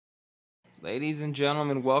Ladies and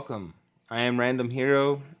gentlemen, welcome. I am Random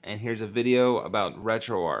Hero, and here's a video about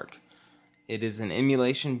RetroArch. It is an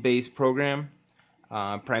emulation-based program,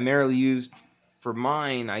 primarily used for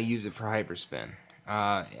mine. I use it for Hyperspin.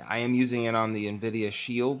 I am using it on the NVIDIA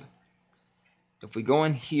Shield. If we go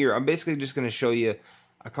in here, I'm basically just going to show you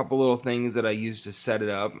a couple little things that I use to set it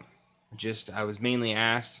up. I was mainly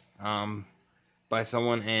asked by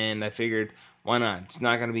someone, and I figured, why not? It's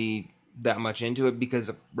not going to be that much into it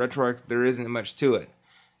because RetroArch, there isn't much to it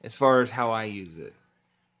as far as how I use it.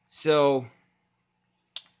 So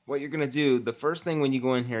what you're going to do, the first thing when you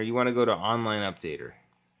go in here, you want to go to Online Updater.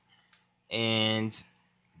 And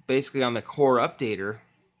basically on the core updater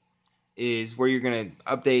is where you're going to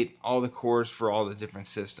update all the cores for all the different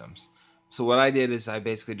systems. So what I did is I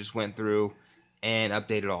basically just went through and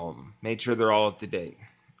updated all of them. Made sure they're all up to date.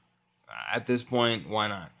 At this point, why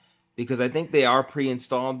not? Because I think they are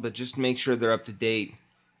pre-installed, but just make sure they're up to date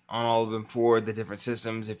on all of them for the different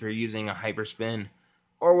systems if you're using a Hyperspin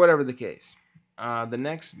or whatever the case. The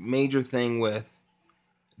next major thing with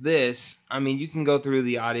this, I mean, you can go through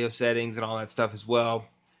the audio settings and all that stuff as well,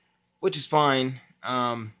 which is fine.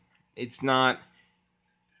 It's not,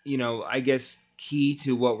 I guess, key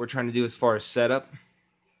to what we're trying to do as far as setup.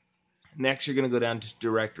 Next, you're going to go down to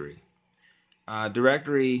directory.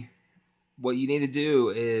 Directory, what you need to do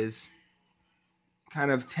is kind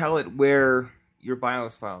of tell it where your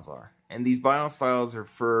BIOS files are. And these BIOS files are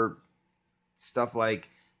for stuff like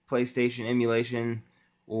PlayStation emulation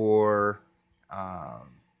or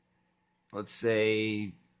let's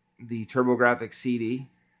say the TurboGrafx CD,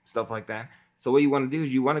 stuff like that. So what you want to do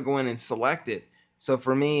is you want to go in and select it. So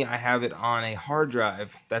for me, I have it on a hard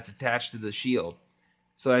drive that's attached to the Shield.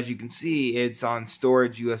 So as you can see, it's on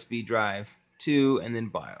storage USB drive 2 and then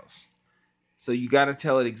BIOS. So you got to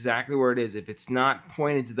tell it exactly where it is. If it's not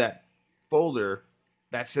pointed to that folder,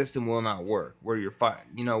 that system will not work where you're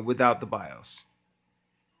without the BIOS.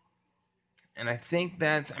 And I think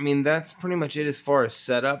that's pretty much it as far as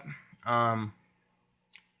setup. Like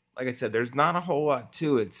I said, there's not a whole lot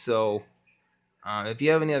to it. So if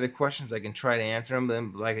you have any other questions, I can try to answer them.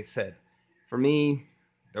 But like I said, for me,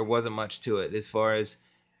 there wasn't much to it as far as,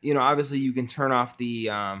 obviously you can turn off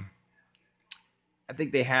the, I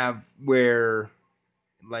think they have where,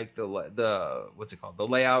 like the what's it called, the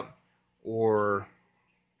layout or,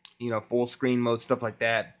 full screen mode, stuff like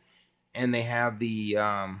that. And they have the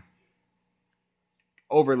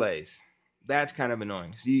overlays. That's kind of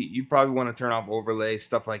annoying. So you probably want to turn off overlays,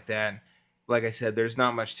 stuff like that. Like I said, there's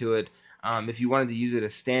not much to it. If you wanted to use it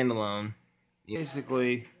as standalone,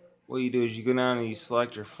 basically what you do is you go down and you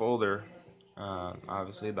select your folder.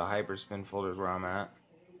 Obviously, the Hyperspin folder is where I'm at.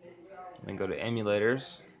 Then go to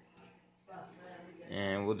emulators,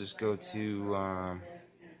 and we'll just go to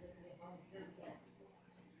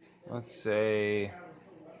let's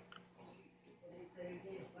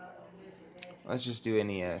just do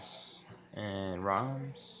NES and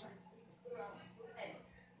ROMs,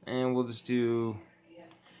 and let's just do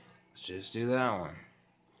that one.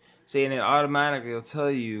 See, and it automatically will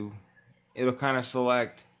tell you, it'll kind of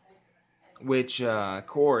select which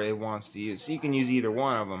core it wants to use. So you can use either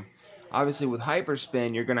one of them. Obviously with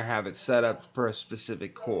Hyperspin, you're going to have it set up for a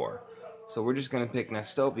specific core. So we're just going to pick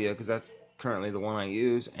Nestopia because that's currently the one I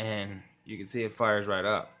use, and you can see it fires right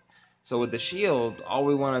up. So with the Shield, all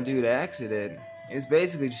we want to do to exit it is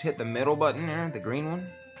basically just hit the middle button there, the green one,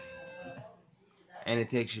 and it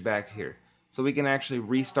takes you back to here. So we can actually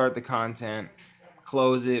restart the content,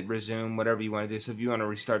 close it, resume, whatever you want to do. So if you want to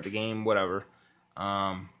restart the game, whatever.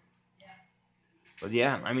 But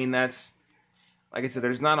yeah, that's, like I said,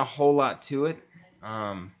 there's not a whole lot to it.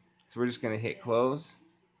 So we're just going to hit close.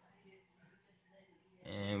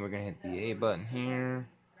 And we're going to hit the A button here,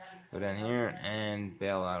 go down here, and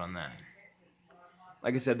bail out on that.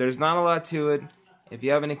 Like I said, there's not a lot to it. If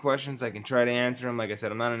you have any questions, I can try to answer them. Like I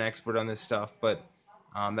said, I'm not an expert on this stuff, but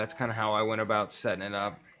that's kind of how I went about setting it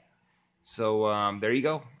up. So there you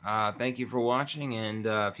go. Thank you for watching, and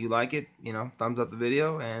if you like it, thumbs up the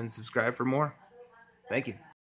video and subscribe for more. Thank you.